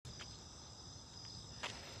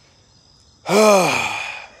I'm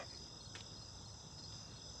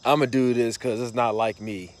gonna do this because it's not like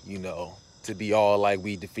me, to be all like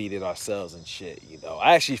we defeated ourselves and shit.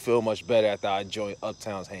 I actually feel much better after I joined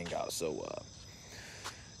Uptown's Hangout. So,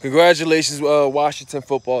 congratulations, Washington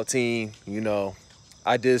football team.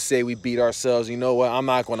 I did say we beat ourselves. You know what? I'm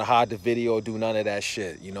not gonna hide the video or do none of that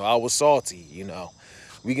shit. I was salty.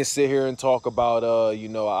 We can sit here and talk about,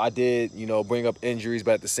 I did, bring up injuries,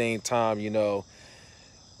 but at the same time,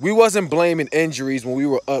 we wasn't blaming injuries when we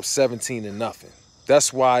were up 17-0.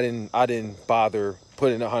 That's why I didn't bother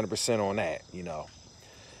putting 100% on that.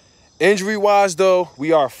 Injury wise though,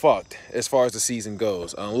 we are fucked as far as the season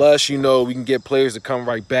goes. Unless we can get players to come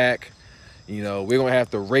right back. We're gonna have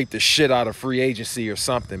to rape the shit out of free agency or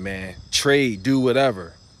something, man. Trade, do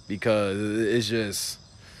whatever, because it's just,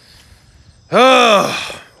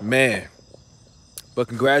 man. But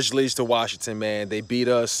congratulations to Washington, man. They beat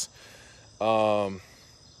us.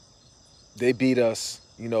 They beat us,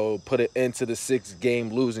 put it into the 6-game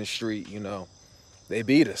losing streak, They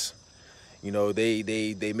beat us.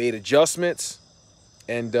 They made adjustments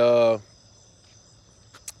and they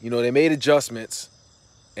made adjustments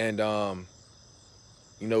and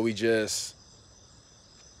we just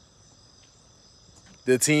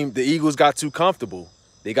the Eagles got too comfortable.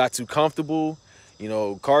 They got too comfortable.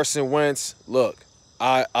 Carson Wentz, look,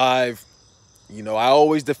 I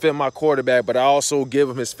always defend my quarterback, but I also give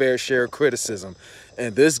him his fair share of criticism.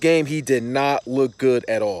 And this game, he did not look good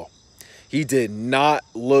at all. He did not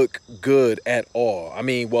look good at all. I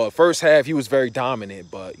mean, well, first half, he was very dominant,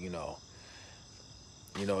 but, he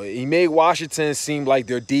made Washington seem like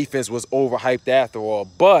their defense was overhyped after all.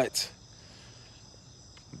 But,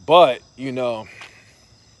 but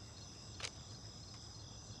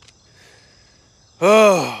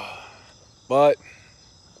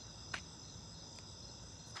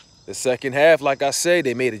the second half, like I say,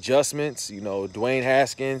 they made adjustments. Dwayne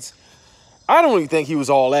Haskins, I don't really think he was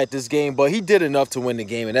all at this game, but he did enough to win the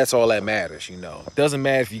game, and that's all that matters, It doesn't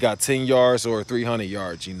matter if you got 10 yards or 300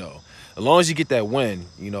 yards, As long as you get that win,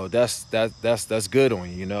 that's good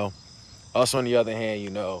on you, Us, on the other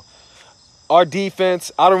hand, our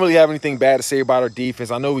defense, I don't really have anything bad to say about our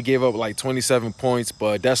defense. I know we gave up like 27 points,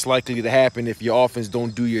 but that's likely to happen if your offense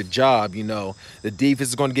don't do your job, The defense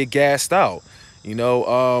is going to get gassed out.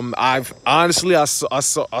 I've honestly, I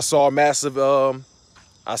saw a massive,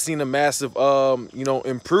 I seen a massive,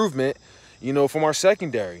 improvement, from our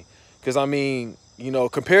secondary. Because, I mean,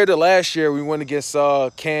 compared to last year, we went against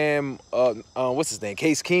what's his name?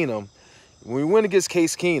 Case Keenum. We went against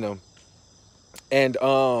Case Keenum. And,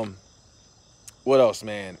 what else,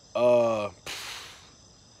 man?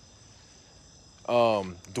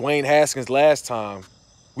 Dwayne Haskins last time.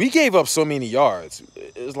 We gave up so many yards.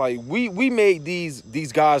 It's like we made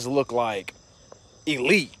these guys look like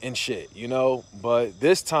elite and shit, But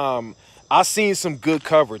this time, I seen some good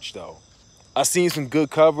coverage, though. I seen some good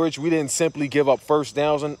coverage. We didn't simply give up first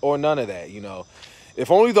downs or none of that, If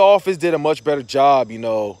only the offense did a much better job,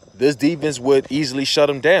 this defense would easily shut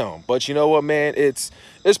them down. But you know what, man? It's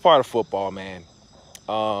part of football, man.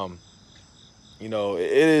 It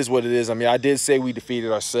is what it is. I mean, I did say we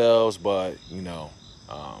defeated ourselves, but,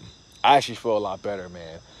 I actually feel a lot better,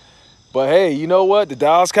 man. But hey, you know what? The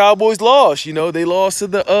Dallas Cowboys lost. They lost to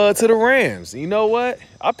the Rams. You know what?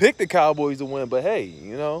 I picked the Cowboys to win, but hey,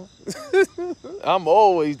 I'm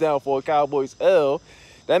always down for a Cowboys L.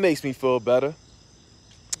 That makes me feel better.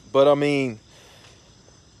 But I mean,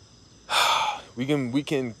 we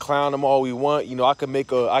can clown them all we want. I can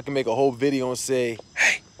make a whole video and say,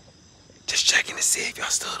 hey, just checking to see if y'all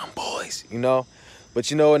still them boys.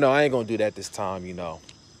 But no, I ain't gonna do that this time.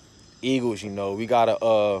 Eagles, we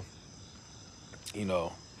gotta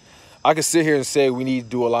I could sit here and say we need to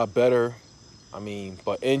do a lot better. I mean,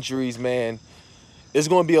 but injuries, man, it's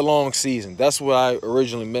going to be a long season. That's what I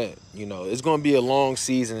originally meant. It's going to be a long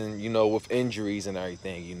season, with injuries and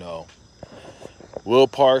everything, Will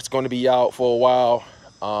Park's going to be out for a while.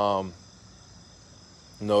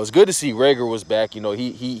 It's good to see Rager was back.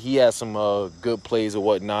 He had some good plays or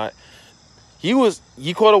whatnot. He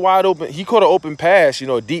caught an open pass,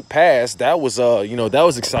 a deep pass. That was that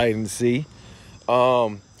was exciting to see.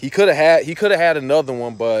 He could have had another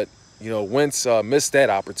one, but Wentz missed that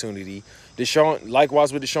opportunity.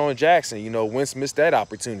 Likewise with Deshaun Jackson, Wentz missed that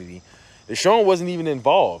opportunity. Deshaun wasn't even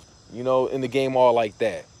involved, in the game all like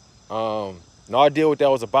that. No idea what that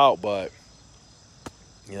was about, but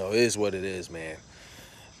it is what it is, man.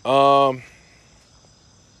 You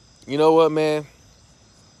know what, man?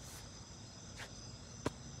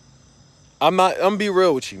 I'm gonna be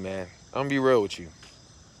real with you, man. I'm gonna be real with you.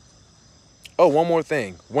 Oh, one more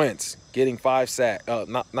thing. Wentz getting 5 sacks.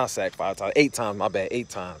 Not sacked 5 times. 8 times. My bad. 8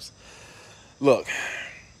 times. Look,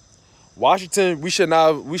 Washington. We should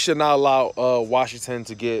not allow Washington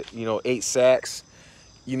to get 8 sacks.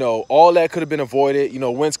 All that could have been avoided.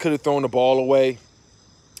 Wentz could have thrown the ball away,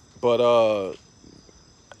 but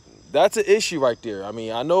that's an issue right there. I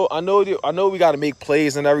mean, I know we got to make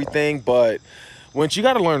plays and everything, but Wentz, you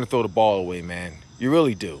got to learn to throw the ball away, man. You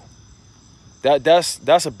really do.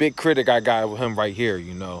 That's a big critic I got with him right here.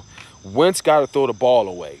 Wentz got to throw the ball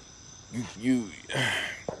away.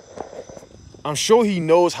 I'm sure he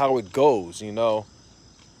knows how it goes.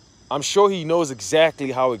 I'm sure he knows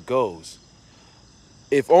exactly how it goes.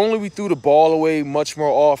 If only we threw the ball away much more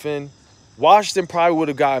often, Washington probably would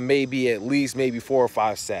have gotten maybe 4 or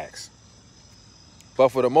 5 sacks. But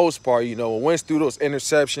for the most part, when Wentz threw those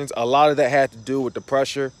interceptions, a lot of that had to do with the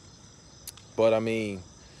pressure. But at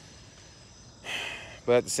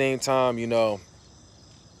the same time,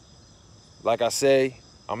 like I say,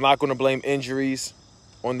 I'm not going to blame injuries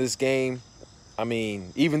on this game. I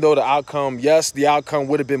mean, even though the outcome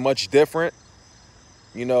would have been much different.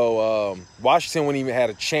 Washington wouldn't even had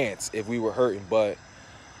a chance if we were hurting. But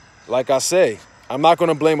like I say, I'm not going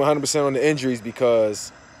to blame 100% on the injuries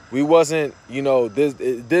because we wasn't,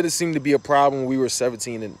 it didn't seem to be a problem when we were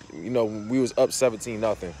 17 and, when we was up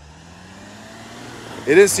 17-0.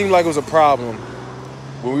 It didn't seem like it was a problem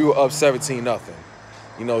when we were up 17-0.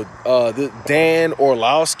 Dan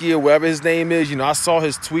Orlowski or whatever his name is, I saw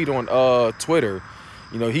his tweet on Twitter.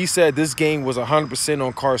 He said this game was 100%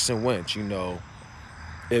 on Carson Wentz.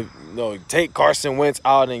 If take Carson Wentz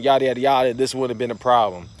out and yada yada yada, this wouldn't have been a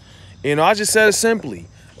problem. I just said it simply.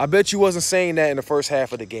 I bet you wasn't saying that in the first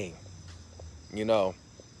half of the game.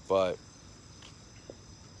 But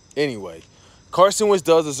anyway, Carson Wentz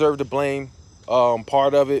does deserve the blame.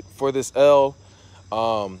 Part of it for this L.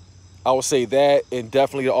 I would say that, and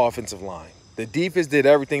definitely the offensive line. The defense did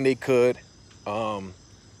everything they could, to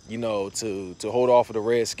hold off of the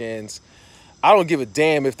Redskins. I don't give a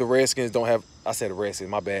damn if the Redskins don't have, I said the Redskins,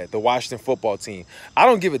 my bad, the Washington football team. I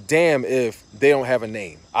don't give a damn if they don't have a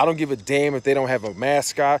name. I don't give a damn if they don't have a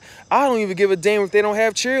mascot. I don't even give a damn if they don't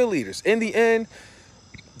have cheerleaders. In the end,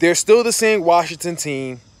 they're still the same Washington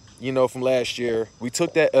team, from last year. We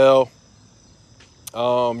took that L.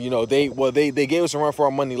 They gave us a run for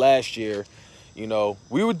our money last year.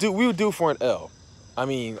 We would do for an L. I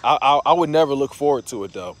mean, I would never look forward to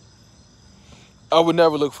it though. I would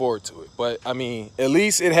never look forward to it. But I mean, at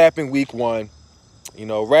least it happened week 1.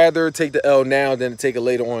 Rather take the L now than to take it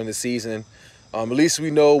later on in the season. At least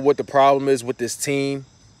we know what the problem is with this team.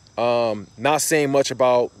 Not saying much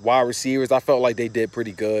about wide receivers. I felt like they did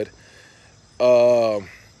pretty good.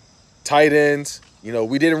 Tight ends,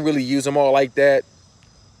 we didn't really use them all like that.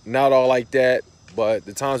 Not all like that, but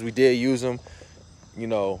the times we did use them,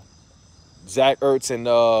 Zach Ertz and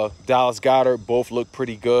Dallas Goedert both look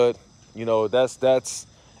pretty good. That's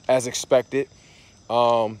as expected.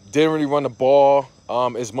 Didn't really run the ball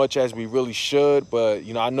as much as we really should, but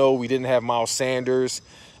I know we didn't have Miles Sanders.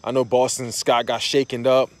 I know Boston Scott got shaken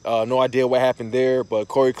up. No idea what happened there, but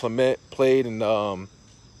Corey Clement played, and I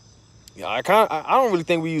don't really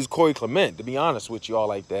think we used Corey Clement, to be honest with you all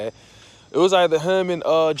like that. It was either him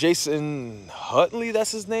and Jason Huntley,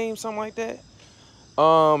 that's his name, something like that.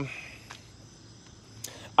 I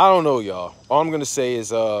don't know, y'all. All I'm going to say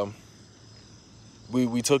is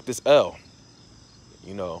we took this L,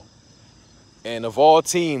 And of all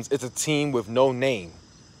teams, it's a team with no name.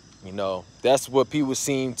 That's what people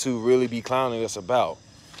seem to really be clowning us about.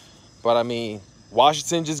 But, I mean,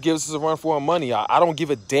 Washington just gives us a run for our money. I don't give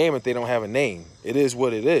a damn if they don't have a name. It is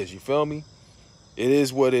what it is. You feel me? It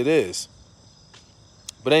is what it is.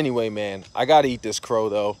 But anyway, man, I got to eat this crow,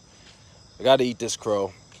 though. I got to eat this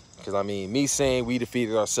crow. Because, I mean, me saying we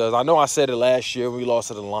defeated ourselves. I know I said it last year when we lost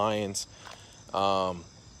to the Lions.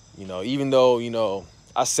 Even though,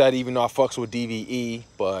 I said even though I fucks with DVE.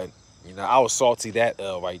 But, I was salty that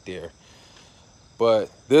L right there.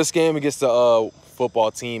 But this game against the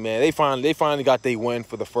football team, man, they finally got their win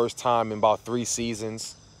for the first time in about 3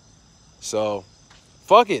 seasons. So,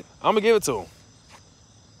 fuck it. I'm going to give it to them.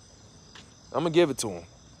 I'm going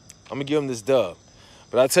to give them this dub.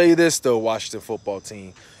 But I tell you this, though, Washington football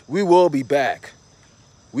team, we will be back.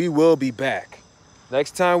 We will be back.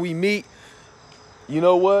 Next time we meet, you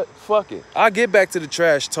know what? Fuck it. I'll get back to the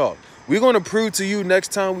trash talk. We're going to prove to you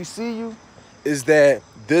next time we see you is that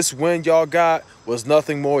this win y'all got was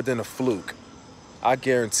nothing more than a fluke. I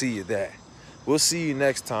guarantee you that. We'll see you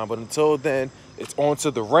next time. But until then, it's on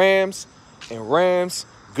to the Rams. And Rams,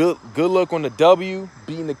 good luck on the W,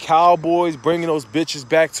 beating the Cowboys, bringing those bitches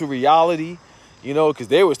back to reality. You know, because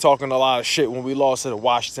they was talking a lot of shit when we lost to the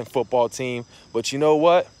Washington football team. But you know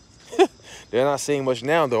what? They're not saying much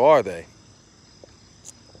now, though, are they?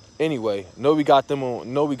 Anyway, know we got them.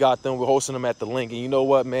 We're hosting them at the Link. And you know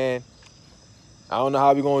what, man? I don't know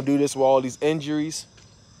how we're going to do this with all these injuries.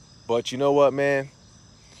 But you know what, man?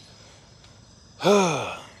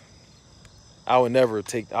 I would never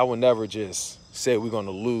just say we're going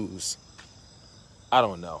to lose. I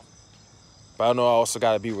don't know. But I know I also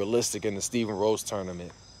got to be realistic in the Stephen Rose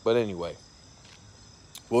tournament. But anyway,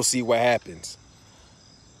 we'll see what happens.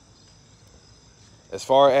 As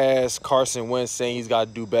far as Carson Wentz saying he's got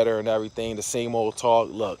to do better and everything, the same old talk.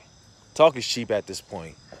 Look, talk is cheap at this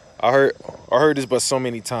point. I heard this but so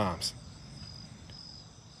many times.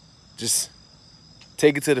 Just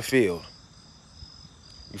take it to the field.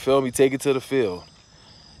 You feel me? Take it to the field.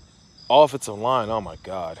 Offensive line, oh my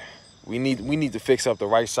God. We need to fix up the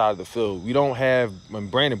right side of the field. We don't have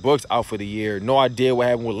Brandon Brooks out for the year. No idea what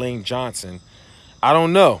happened with Lane Johnson. I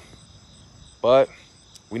don't know. But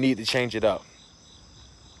we need to change it up.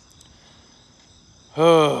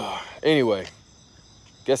 Anyway,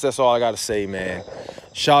 guess that's all I gotta say, man.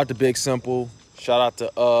 Shout out to Big Simple. Shout out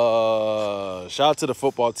to the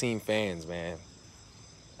football team fans, man.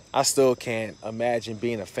 I still can't imagine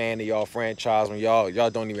being a fan of y'all franchise when y'all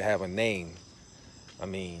don't even have a name. I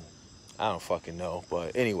mean, I don't fucking know.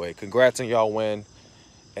 But anyway, congrats on y'all win.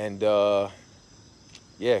 And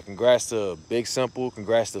yeah, congrats to Big Simple.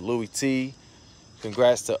 Congrats to Louis T.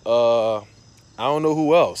 Congrats to I don't know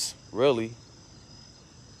who else, really.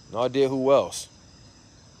 No idea who else.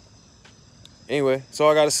 Anyway, that's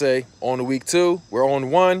all I got to say. On to week 2, we're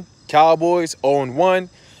 0-1. Cowboys, 0-1.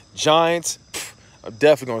 Giants, I'm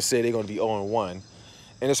definitely going to say they're going to be 0-1.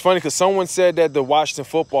 And it's funny because someone said that the Washington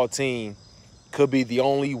football team could be the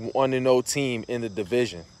only 1-0 team in the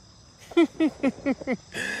division.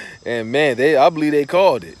 And, man, I believe they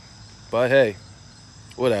called it. But, hey,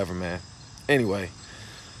 whatever, man. Anyway,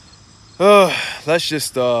 let's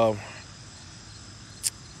just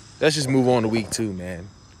move on to week 2, man.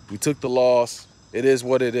 We took the loss. It is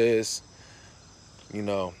what it is. You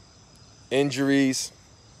know, injuries.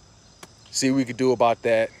 See what we could do about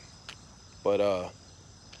that. But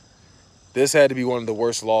this had to be one of the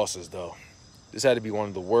worst losses, though. This had to be one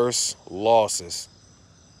of the worst losses.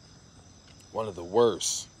 One of the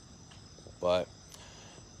worst. But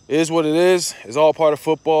it is what it is. It's all part of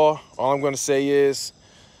football. All I'm going to say is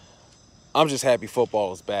I'm just happy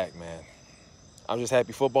football is back, man. I'm just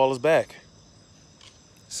happy football is back.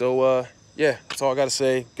 So, yeah, that's all I got to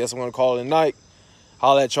say. Guess I'm going to call it a night.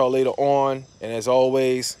 Holla at y'all later on. And as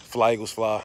always, fly Eagles fly.